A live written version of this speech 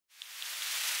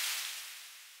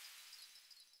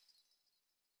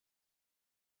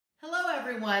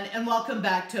everyone, and welcome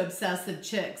back to Obsessive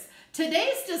Chicks.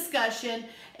 Today's discussion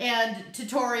and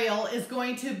tutorial is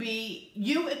going to be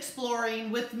you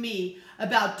exploring with me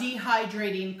about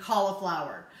dehydrating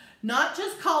cauliflower. Not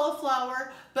just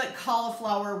cauliflower, but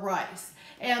cauliflower rice.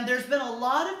 And there's been a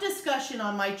lot of discussion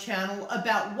on my channel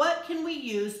about what can we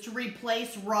use to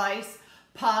replace rice,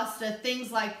 pasta,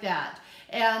 things like that.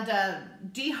 And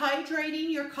dehydrating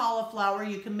your cauliflower,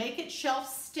 you can make it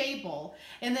shelf stable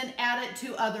and then add it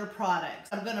to other products.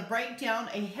 I'm going to break down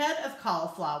a head of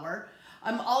cauliflower.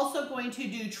 I'm also going to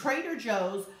do Trader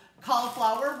Joe's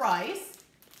cauliflower rice.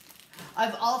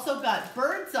 I've also got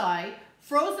Bird's Eye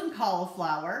frozen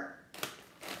cauliflower,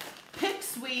 Pick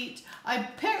Sweet.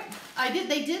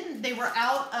 They were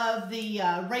out of the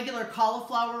regular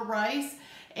cauliflower rice.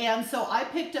 And so I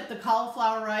picked up the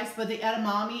cauliflower rice with the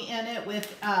edamame in it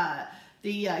with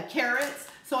the carrots.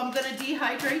 So I'm going to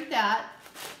dehydrate that.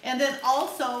 And then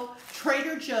also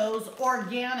Trader Joe's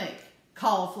organic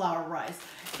cauliflower rice.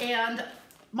 And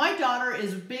my daughter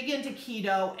is big into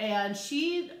keto and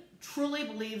she truly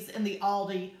believes in the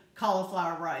Aldi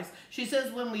cauliflower rice. She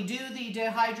says when we do the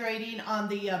dehydrating on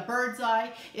the Bird's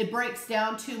Eye, it breaks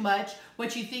down too much.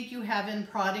 What you think you have in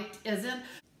product isn't.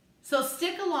 So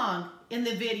stick along in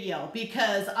the video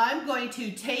because I'm going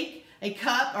to take a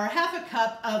cup or half a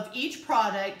cup of each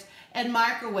product and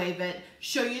microwave it,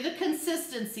 show you the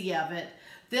consistency of it.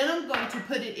 Then I'm going to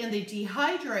put it in the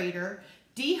dehydrator,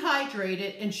 dehydrate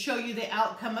it, and show you the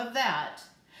outcome of that.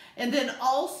 And then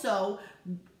also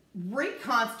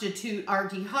reconstitute our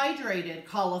dehydrated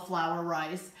cauliflower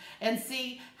rice and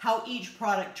see how each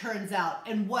product turns out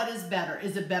and what is better.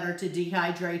 Is it better to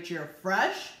dehydrate your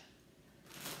fresh?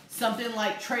 Something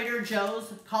like Trader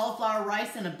Joe's cauliflower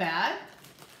rice in a bag,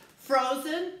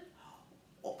 frozen?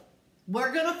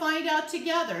 We're going to find out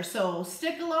together. So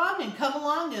stick along and come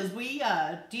along as we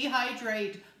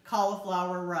dehydrate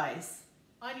cauliflower rice.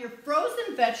 On your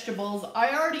frozen vegetables, I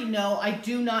already know I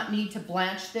do not need to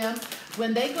blanch them.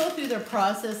 When they go through their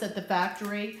process at the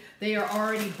factory, they are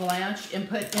already blanched and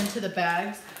put into the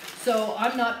bags. So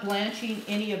I'm not blanching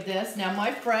any of this. Now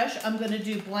my fresh, I'm going to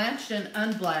do blanched and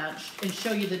unblanched and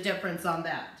show you the difference on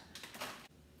that.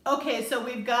 Okay, so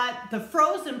we've got the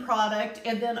frozen product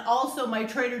and then also my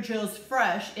Trader Joe's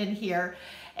fresh in here.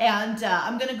 And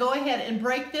I'm going to go ahead and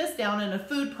break this down in a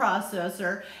food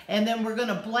processor and then we're going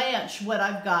to blanch what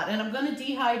I've got. And I'm going to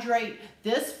dehydrate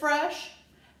this fresh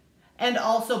and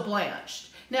also blanched.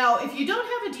 Now, if you don't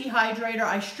have a dehydrator,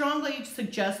 I strongly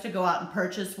suggest to go out and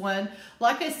purchase one.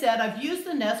 Like I said, I've used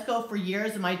the Nesco for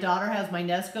years, and my daughter has my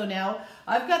Nesco now.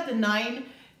 I've got the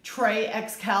 9-tray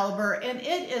Excalibur, and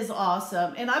it is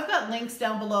awesome. And I've got links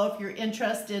down below if you're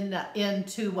interested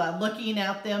into looking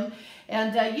at them.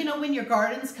 And you know, when your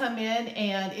gardens come in,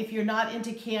 and if you're not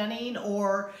into canning,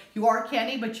 or you are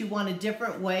canning, but you want a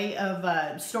different way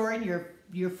of storing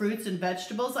your fruits and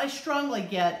vegetables, I strongly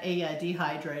get a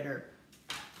dehydrator.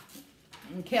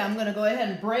 Okay, I'm going to go ahead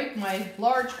and break my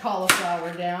large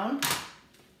cauliflower down.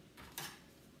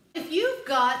 If you've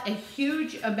got a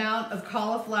huge amount of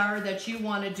cauliflower that you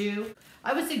want to do,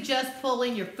 I would suggest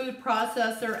pulling your food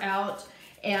processor out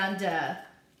and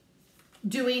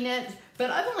doing it.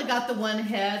 But I've only got the one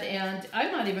head and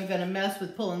I'm not even going to mess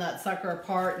with pulling that sucker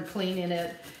apart and cleaning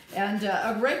it. And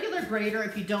a regular grater,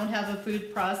 if you don't have a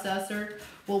food processor,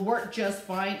 will work just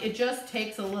fine. It just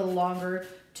takes a little longer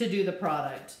to do the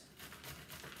product.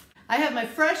 I have my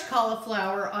fresh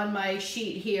cauliflower on my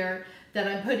sheet here that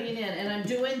I'm putting in, and I'm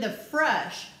doing the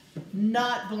fresh,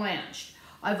 not blanched.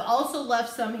 I've also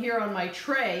left some here on my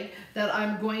tray that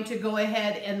I'm going to go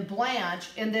ahead and blanch,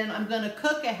 and then I'm going to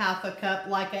cook a half a cup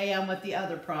like I am with the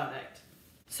other product.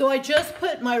 So I just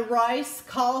put my rice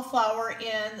cauliflower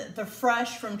in the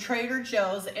fresh from Trader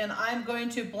Joe's, and I'm going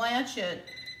to blanch it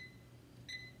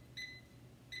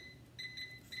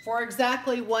for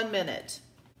exactly 1 minute.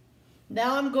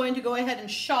 Now I'm going to go ahead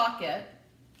and shock it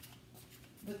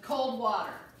with cold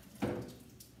water.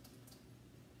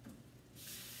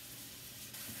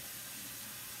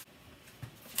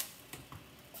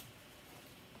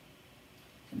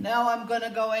 Now I'm going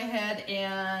to go ahead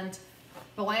and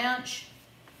blanch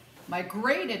my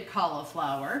grated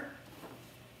cauliflower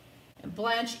and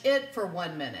blanch it for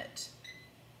 1 minute.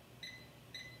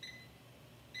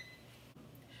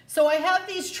 So I have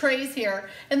these trays here,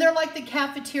 and they're like the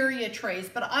cafeteria trays,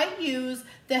 but I use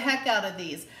the heck out of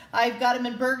these. I've got them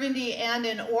in burgundy and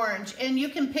in orange, and you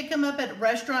can pick them up at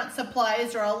restaurant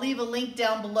supplies, or I'll leave a link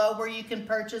down below where you can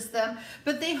purchase them.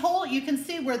 But they hold, you can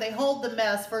see where they hold the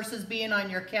mess versus being on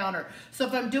your counter. So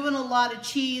if I'm doing a lot of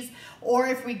cheese, or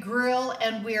if we grill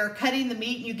and we're cutting the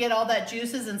meat and you get all that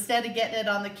juices instead of getting it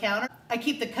on the counter, I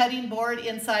keep the cutting board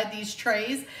inside these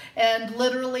trays, and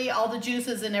literally all the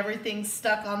juices and everything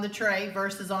stuck on the tray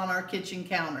versus on our kitchen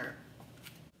counter.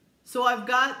 So I've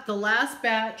got the last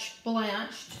batch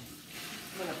blanched.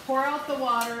 I'm gonna pour out the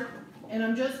water, and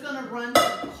I'm just gonna run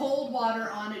some cold water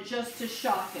on it just to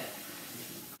shock it.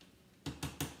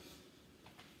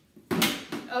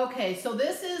 Okay, so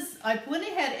this is, I went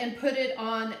ahead and put it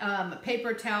on a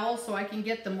paper towel so I can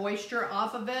get the moisture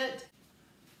off of it.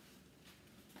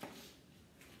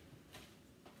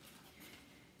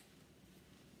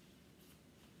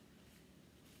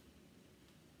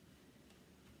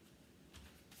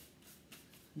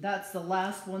 That's the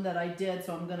last one that I did,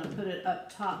 so I'm going to put it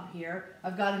up top here.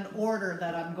 I've got an order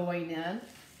that I'm going in.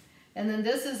 And then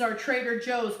this is our Trader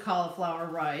Joe's cauliflower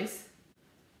rice.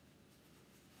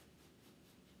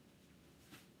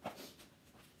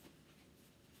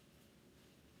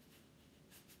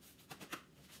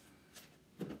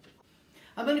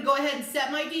 I'm going to go ahead and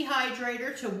set my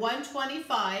dehydrator to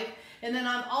 125, and then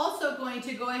I'm also going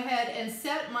to go ahead and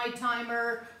set my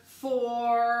timer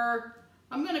for,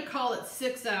 I'm going to call it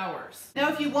 6 hours. Now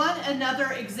if you want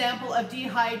another example of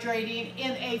dehydrating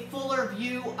in a fuller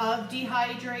view of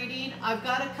dehydrating, I've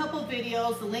got a couple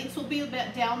videos. The links will be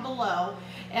down below,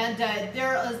 and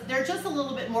they're just a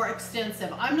little bit more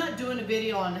extensive. I'm not doing a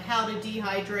video on how to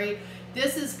dehydrate.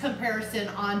 This is comparison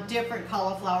on different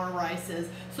cauliflower rices,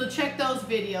 so check those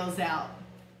videos out.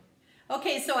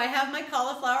 Okay, so I have my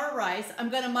cauliflower rice. I'm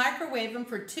going to microwave them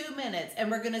for 2 minutes, and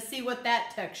we're going to see what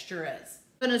that texture is.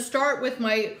 I'm going to start with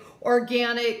my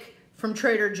organic from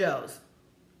Trader Joe's.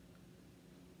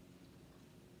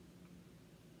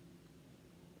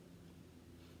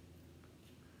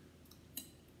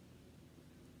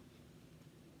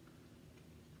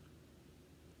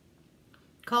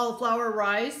 Cauliflower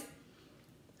rice.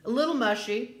 A little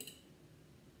mushy.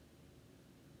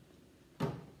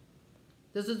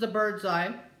 This is the bird's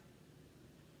eye.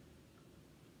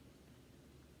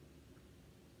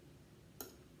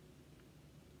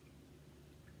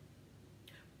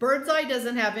 Bird's eye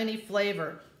doesn't have any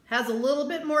flavor. Has a little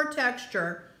bit more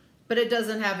texture, but it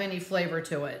doesn't have any flavor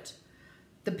to it.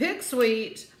 The pig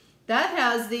sweet, that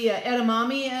has the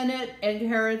edamame in it, and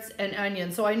carrots and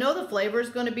onions. So I know the flavor is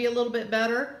going to be a little bit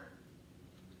better.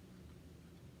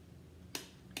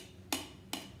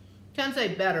 Can't say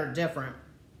better, different.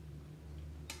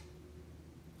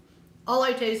 All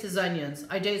I taste is onions.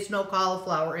 I taste no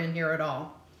cauliflower in here at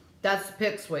all. That's the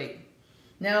pig sweet.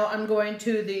 Now I'm going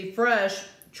to the fresh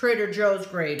Trader Joe's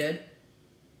grated.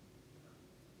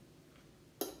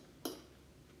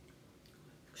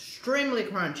 Extremely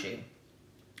crunchy.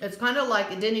 It's kind of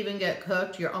like it didn't even get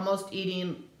cooked. You're almost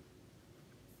eating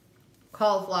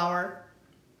cauliflower.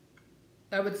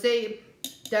 I would say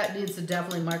that needs to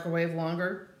definitely microwave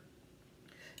longer.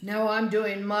 Now I'm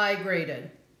doing my grated.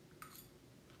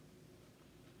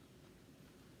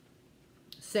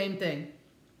 Same thing.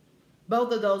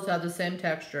 Both of those have the same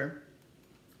texture.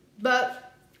 But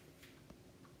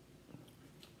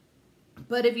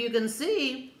if you can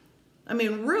see, I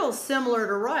mean, real similar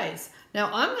to rice. Now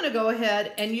I'm going to go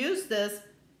ahead and use this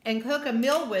and cook a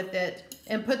meal with it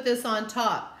and put this on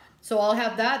top. So I'll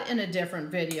have that in a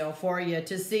different video for you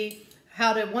to see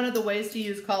how to, one of the ways to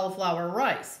use cauliflower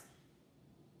rice.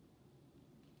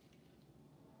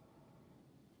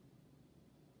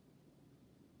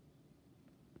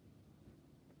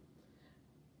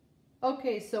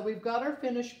 Okay, so we've got our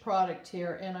finished product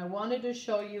here, and I wanted to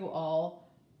show you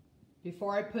all,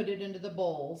 before I put it into the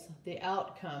bowls, the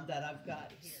outcome that I've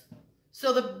got here.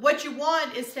 So what you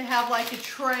want is to have like a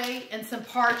tray and some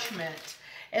parchment,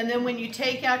 and then when you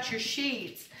take out your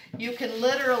sheets, you can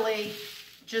literally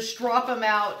just drop them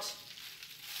out,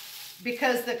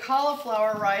 because the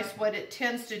cauliflower rice, what it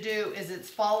tends to do is it's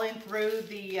falling through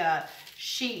the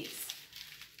sheets.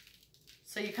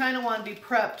 So you kind of want to be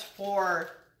prepped for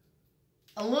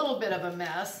a little bit of a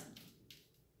mess,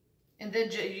 and then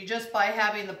you just by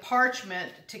having the parchment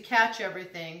to catch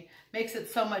everything makes it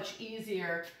so much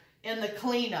easier in the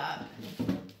cleanup.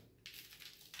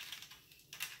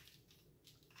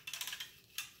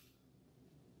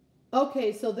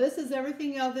 Okay, so this is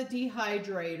everything out of the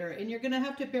dehydrator, and you're gonna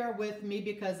have to bear with me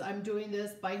because I'm doing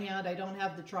this by hand. I don't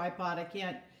have the tripod. I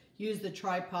can't use the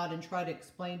tripod and try to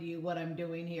explain to you what I'm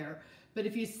doing here. But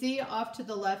if you see off to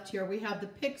the left here, we have the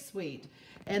pig sweet.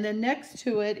 And then next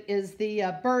to it is the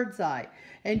bird's eye.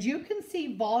 And you can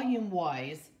see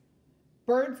volume-wise,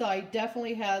 bird's eye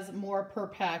definitely has more per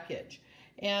package.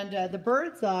 And the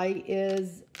bird's eye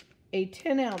is a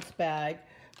 10-ounce bag,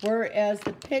 whereas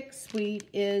the pig sweet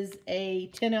is a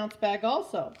 10-ounce bag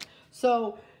also.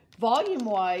 So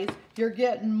volume-wise, you're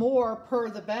getting more per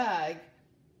the bag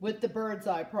with the Bird's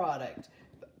Eye product.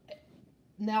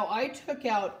 Now I took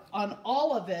out on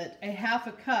all of it a half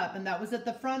a cup, and that was at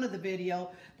the front of the video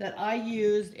that I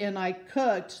used and I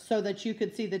cooked so that you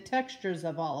could see the textures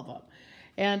of all of them.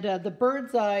 And the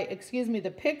Bird's Eye,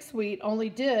 the Pick Sweet only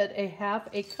did a half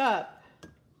a cup.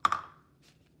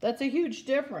 That's a huge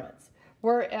difference.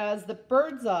 Whereas the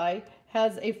Bird's Eye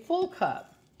has a full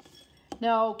cup.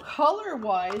 Now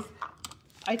color-wise,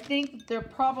 I think they're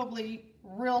probably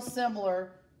real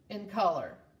similar in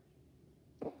color.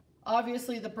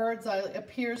 Obviously, the Bird's Eye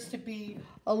appears to be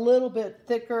a little bit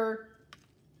thicker,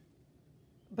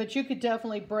 but you could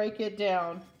definitely break it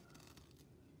down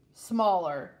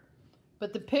smaller.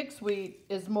 But the Pick Sweet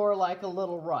is more like a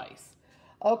little rice.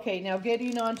 Okay, now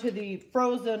getting on to the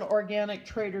frozen organic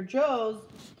Trader Joe's.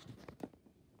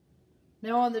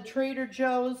 Now on the Trader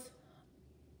Joe's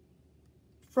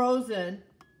frozen,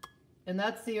 and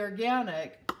that's the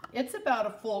organic, it's about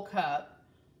a full cup.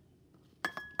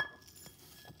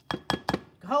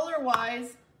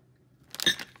 Color-wise,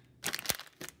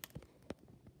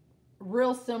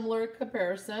 real similar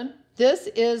comparison. This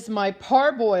is my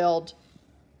parboiled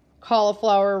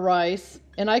cauliflower rice,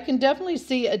 and I can definitely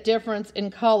see a difference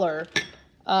in color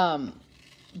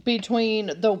between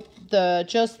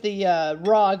the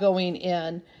raw going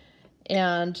in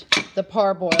and the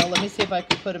parboil. Let me see if I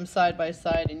can put them side by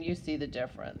side and you see the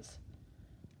difference.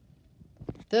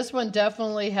 This one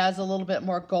definitely has a little bit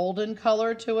more golden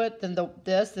color to it than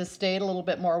this. This stayed a little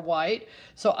bit more white.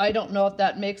 So I don't know if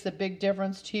that makes a big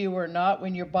difference to you or not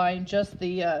when you're buying just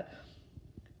the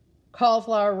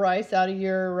cauliflower rice out of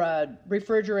your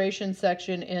refrigeration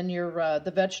section in your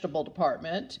the vegetable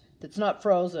department that's not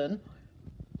frozen.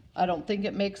 I don't think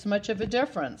it makes much of a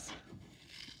difference.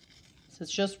 So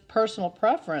it's just personal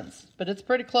preference, but it's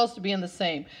pretty close to being the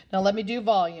same. Now let me do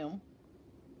volume.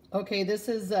 Okay, this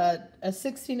is a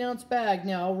 16-ounce bag.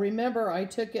 Now, remember, I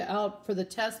took it out for the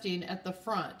testing at the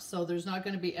front, so there's not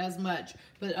going to be as much,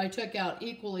 but I took out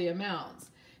equally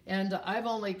amounts. And I've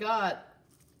only got,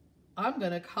 I'm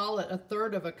going to call it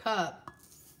 1/3 of a cup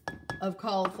of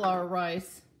cauliflower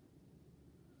rice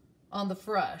on the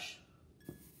fresh.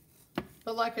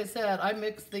 But like I said, I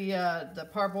mixed the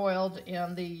parboiled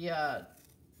and the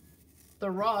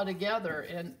raw together,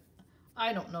 and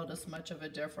I don't notice much of a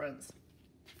difference.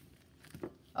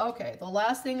 Okay, the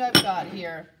last thing I've got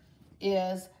here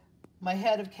is my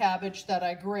head of cabbage that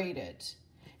I grated.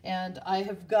 And I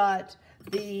have got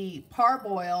the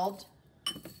parboiled,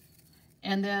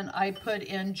 and then I put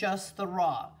in just the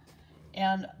raw.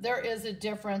 And there is a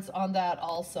difference on that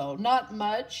also. Not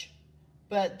much,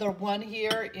 but the one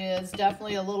here is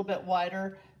definitely a little bit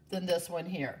wider than this one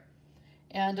here.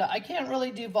 And I can't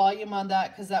really do volume on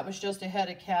that because that was just a head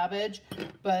of cabbage,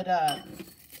 but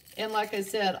and like I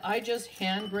said, I just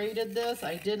hand grated this.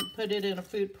 I didn't put it in a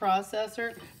food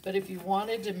processor, but if you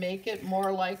wanted to make it more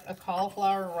like a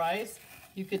cauliflower rice,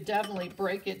 you could definitely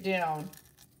break it down.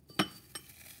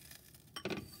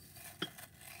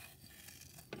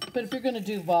 But if you're going to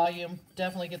do volume,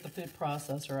 definitely get the food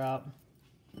processor out.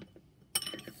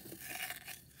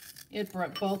 It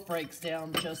both breaks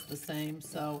down just the same,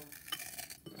 so.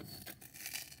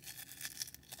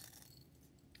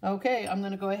 Okay, I'm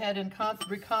going to go ahead and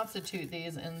reconstitute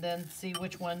these and then see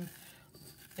which one,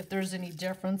 if there's any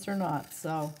difference or not.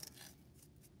 So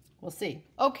we'll see.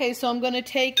 Okay, so I'm going to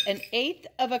take 1/8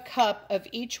 of a cup of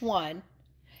each one,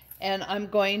 and I'm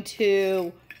going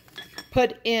to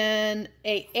put in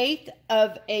 1/8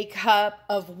 of a cup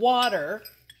of water.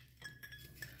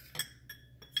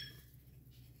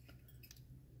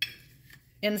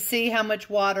 And see how much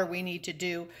water we need to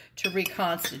do to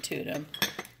reconstitute them.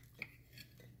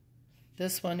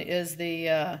 This one is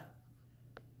the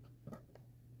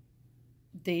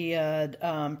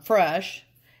fresh,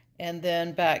 and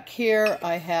then back here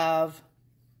I have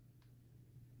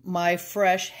my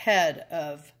fresh head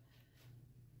of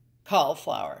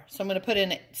cauliflower. So I'm going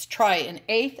to try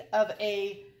 1/8 of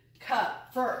a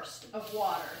cup first of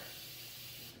water.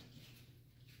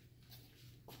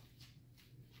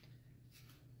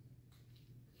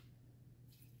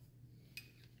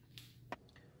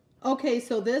 Okay,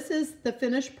 so this is the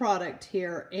finished product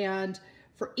here, and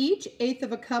for each 1/8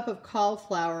 of a cup of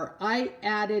cauliflower, I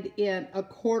added in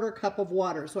 1/4 cup of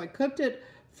water. So I cooked it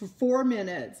for 4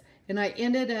 minutes, and I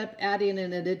ended up adding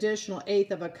in an additional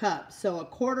 1/8 of a cup. So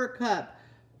 1/4 cup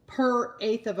per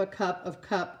 1/8 of a cup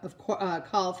of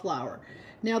cauliflower.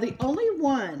 Now the only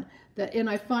one that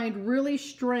I find really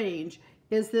strange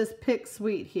is this Pick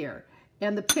Sweet here.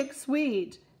 And the Pick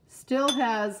Sweet still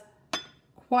has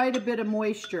quite a bit of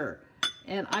moisture,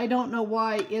 and I don't know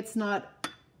why it's not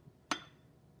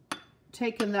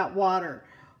taking that water.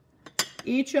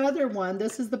 Each other one,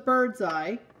 this is the bird's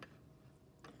eye.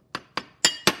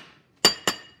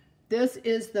 This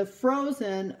is the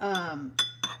frozen,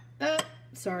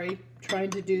 sorry, trying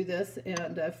to do this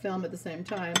and film at the same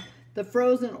time. The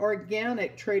frozen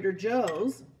organic Trader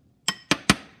Joe's.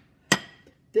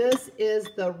 This is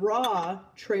the raw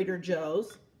Trader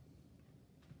Joe's.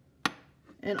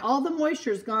 And all the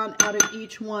moisture's gone out of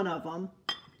each one of them.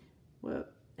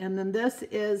 And then this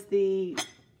is the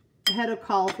head of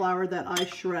cauliflower that I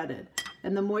shredded.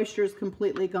 And the moisture is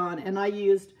completely gone. And I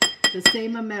used the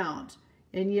same amount.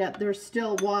 And yet there's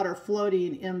still water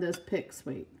floating in this Pick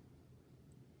Sweet.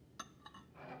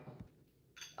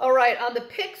 All right, on the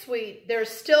Pick Sweet, there's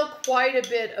still quite a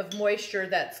bit of moisture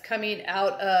that's coming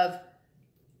out of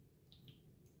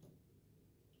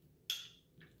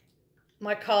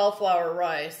my cauliflower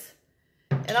rice.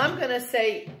 And I'm gonna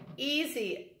say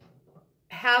easy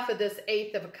half of this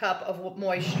 1/8 of a cup of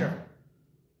moisture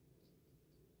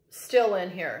still in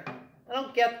here. I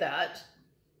don't get that,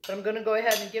 but I'm gonna go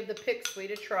ahead and give the Pick Sweet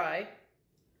a try.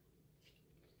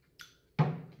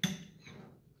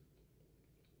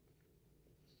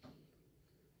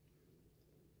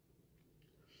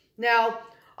 Now,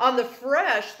 on the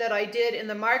fresh that I did in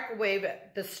the microwave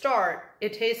at the start,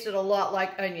 it tasted a lot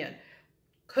like onion.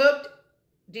 Cooked,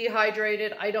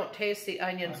 dehydrated, I don't taste the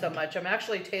onion so much. I'm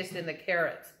actually tasting the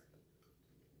carrots.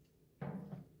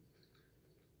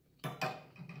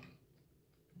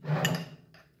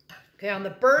 Okay, on the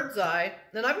bird's eye,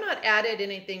 then I've not added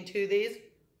anything to these.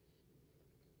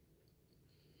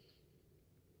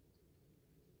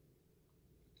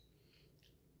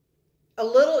 A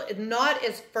little, not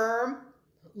as firm,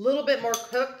 a little bit more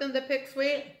cooked than the Pick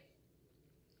Sweet.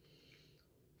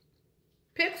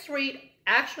 Pick Sweet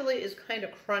actually is kind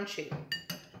of crunchy,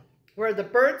 where the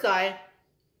bird's eye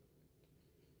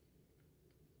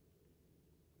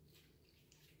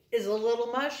is a little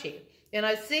mushy. And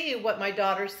I see what my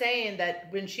daughter's saying,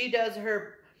 that when she does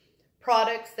her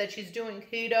products that she's doing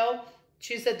keto,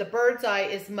 she said the bird's eye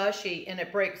is mushy and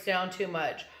it breaks down too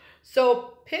much.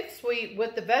 So Pick Sweet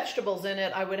with the vegetables in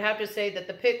it, I would have to say that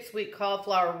the Pick Sweet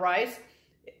cauliflower rice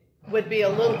would be a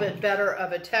little bit better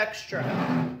of a texture.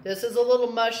 This is a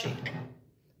little mushy.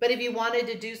 But if you wanted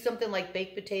to do something like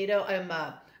baked potato,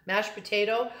 mashed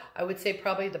potato, I would say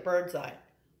probably the bird's eye.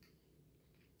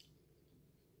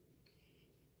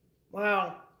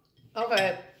 Wow.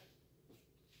 Okay.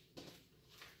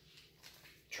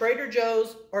 Trader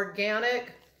Joe's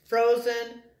organic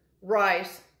frozen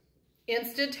rice.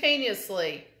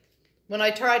 Instantaneously, when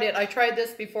I tried it, I tried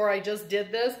this before I just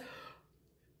did this,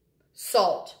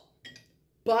 salt,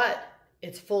 but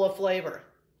it's full of flavor.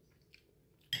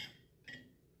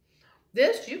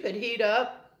 This you could heat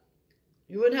up.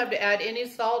 You wouldn't have to add any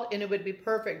salt and it would be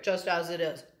perfect just as it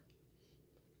is.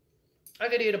 I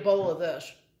could eat a bowl of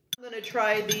this. I'm going to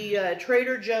try the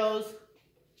Trader Joe's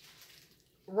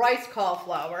rice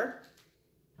cauliflower.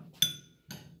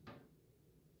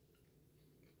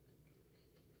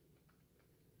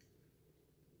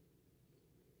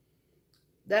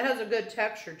 That has a good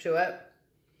texture to it,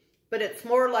 but it's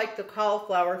more like the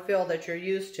cauliflower fill that you're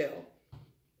used to.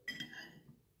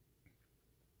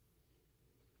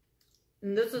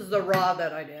 And this is the raw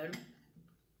that I did.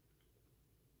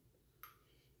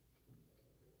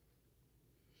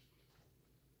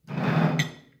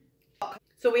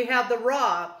 So we have the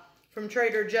raw from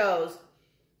Trader Joe's,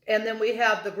 and then we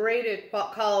have the grated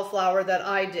cauliflower that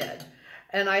I did.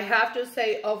 And I have to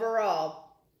say, overall,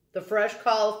 the fresh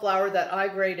cauliflower that I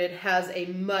grated has a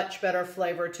much better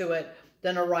flavor to it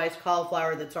than a rice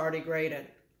cauliflower that's already grated.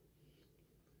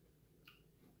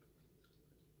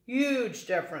 Huge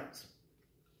difference.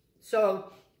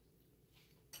 So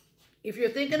if you're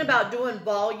thinking about doing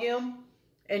volume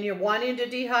and you're wanting to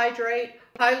dehydrate,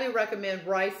 I highly recommend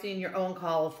ricing your own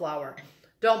cauliflower.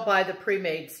 Don't buy the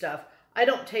pre-made stuff. I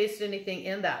don't taste anything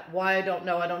in that. Why, I don't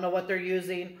know. I don't know what they're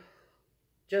using.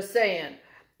 Just saying.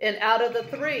 And out of the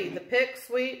three, the Pick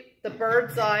Sweet, the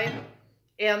bird's eye,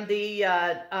 and the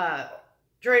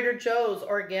Trader Joe's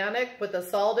organic with the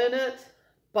salt in it,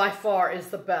 by far is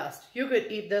the best. You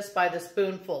could eat this by the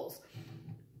spoonfuls,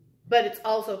 but it's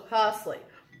also costly.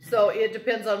 So it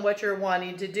depends on what you're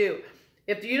wanting to do.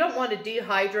 If you don't want to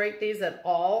dehydrate these at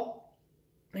all,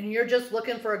 and you're just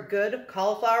looking for a good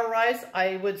cauliflower rice,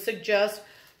 I would suggest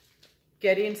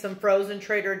getting some frozen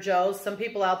Trader Joe's. Some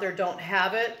people out there don't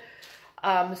have it.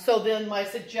 So then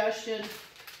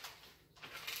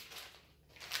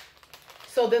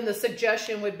the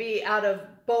suggestion would be, out of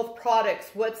both products,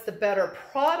 what's the better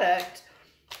product?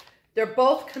 They're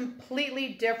both completely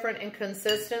different in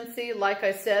consistency. Like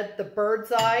I said, the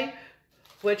bird's eye,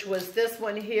 which was this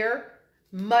one here,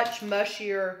 much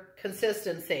mushier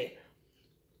consistency.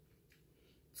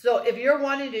 So if you're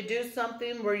wanting to do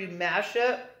something where you mash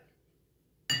it,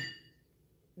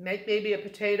 make maybe a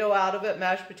potato out of it,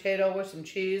 mashed potato with some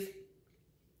cheese,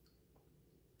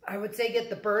 I would say get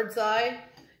the bird's eye.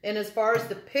 And as far as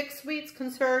the pick sweet's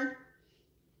concerned,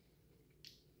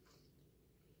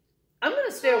 I'm going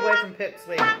to stay away from pick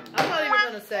sweet. I'm not even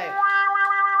going to say.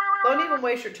 Don't even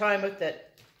waste your time with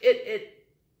it.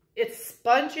 It's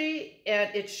spongy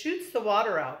and it shoots the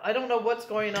water out. I don't know what's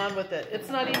going on with it. It's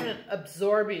not even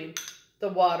absorbing the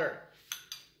water.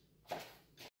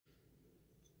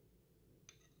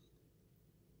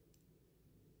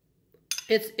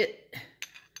 I don't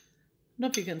know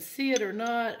if you can see it or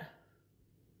not.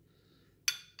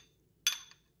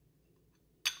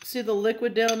 See the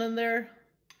liquid down in there?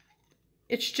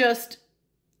 It's just,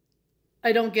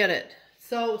 I don't get it.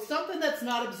 So something that's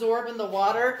not absorbing the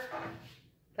water,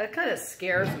 that kind of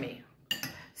scares me.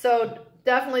 So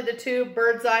definitely the two,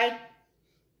 bird's eye.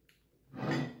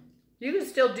 You can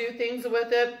still do things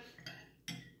with it.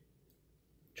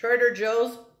 Trader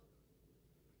Joe's.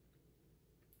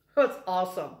 Oh, it's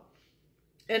awesome.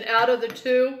 And out of the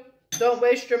two, don't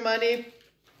waste your money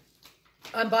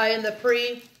on buying the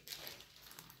pre.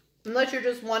 Unless you're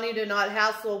just wanting to not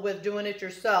hassle with doing it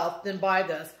yourself, then buy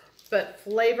this. But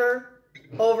flavor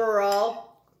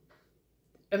overall,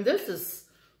 and this is,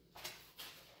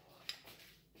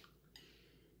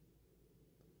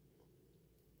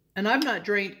 and I've not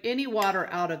drained any water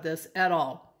out of this at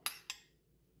all.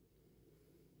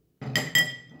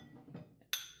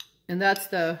 And that's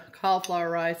the cauliflower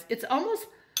rice. It's almost,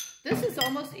 this has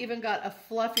almost even got a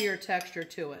fluffier texture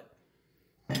to it.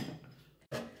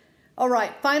 All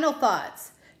right, final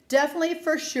thoughts. Definitely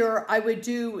for sure, I would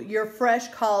do your fresh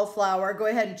cauliflower. Go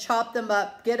ahead and chop them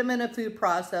up, get them in a food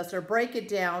processor, break it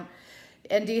down,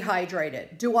 and dehydrate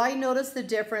it. Do I notice the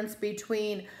difference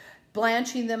between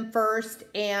blanching them first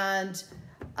and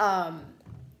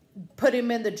put them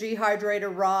in the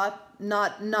dehydrator raw?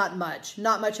 Not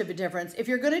much of a difference. If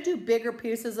you're going to do bigger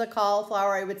pieces of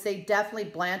cauliflower, I would say definitely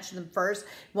blanch them first.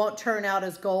 Won't turn out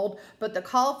as gold, but the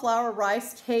cauliflower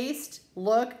rice taste,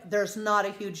 look, there's not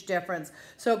a huge difference.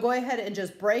 So go ahead and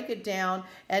just break it down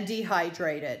and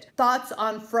dehydrate it. Thoughts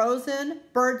on frozen?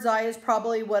 Bird's eye is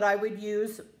probably what I would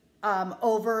use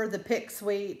over the pick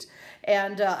sweet.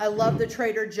 And I love the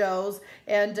Trader Joe's.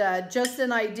 And just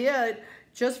an idea,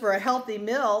 just for a healthy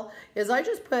meal, is I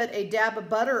just put a dab of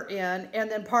butter in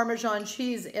and then Parmesan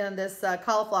cheese in this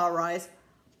cauliflower rice.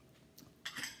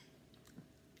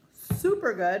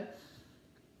 Super good.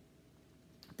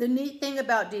 The neat thing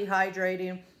about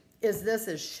dehydrating is this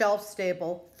is shelf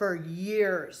stable for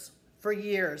years,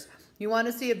 You want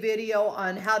to see a video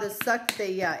on how to suck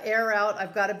the air out?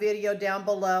 I've got a video down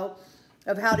below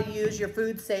of how to use your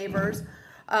food savers.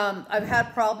 I've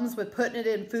had problems with putting it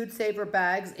in food saver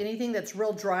bags. Anything that's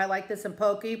real dry like this and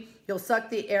pokey, you'll suck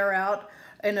the air out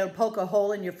and it'll poke a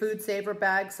hole in your food saver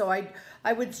bag. So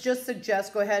I would just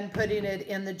suggest go ahead and putting it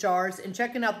in the jars and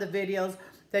checking out the videos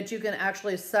that you can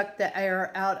actually suck the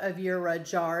air out of your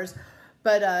jars.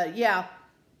 But yeah,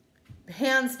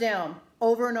 hands down,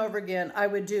 over and over again, I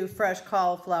would do fresh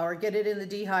cauliflower, get it in the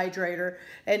dehydrator.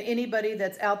 And anybody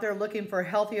that's out there looking for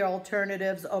healthier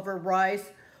alternatives over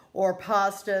rice or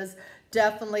pastas,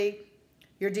 definitely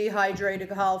your dehydrated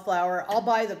cauliflower. I'll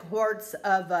buy the quarts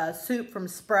of soup from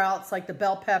Sprouts, like the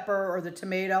bell pepper or the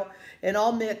tomato, and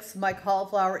I'll mix my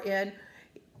cauliflower in.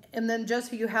 And then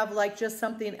just you have like just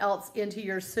something else into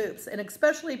your soups. And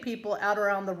especially people out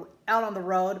on the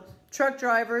road, truck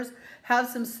drivers, have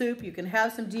some soup. You can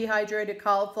have some dehydrated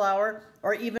cauliflower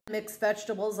or even mixed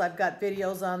vegetables. I've got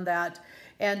videos on that.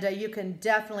 And you can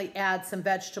definitely add some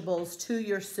vegetables to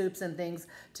your soups and things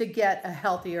to get a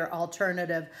healthier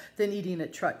alternative than eating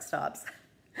at truck stops.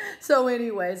 So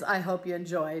anyways, I hope you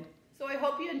enjoyed. So I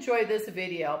hope you enjoyed this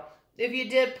video. If you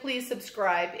did, please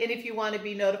subscribe. And if you want to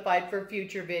be notified for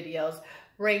future videos,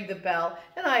 ring the bell.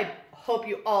 And I hope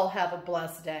you all have a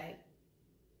blessed day.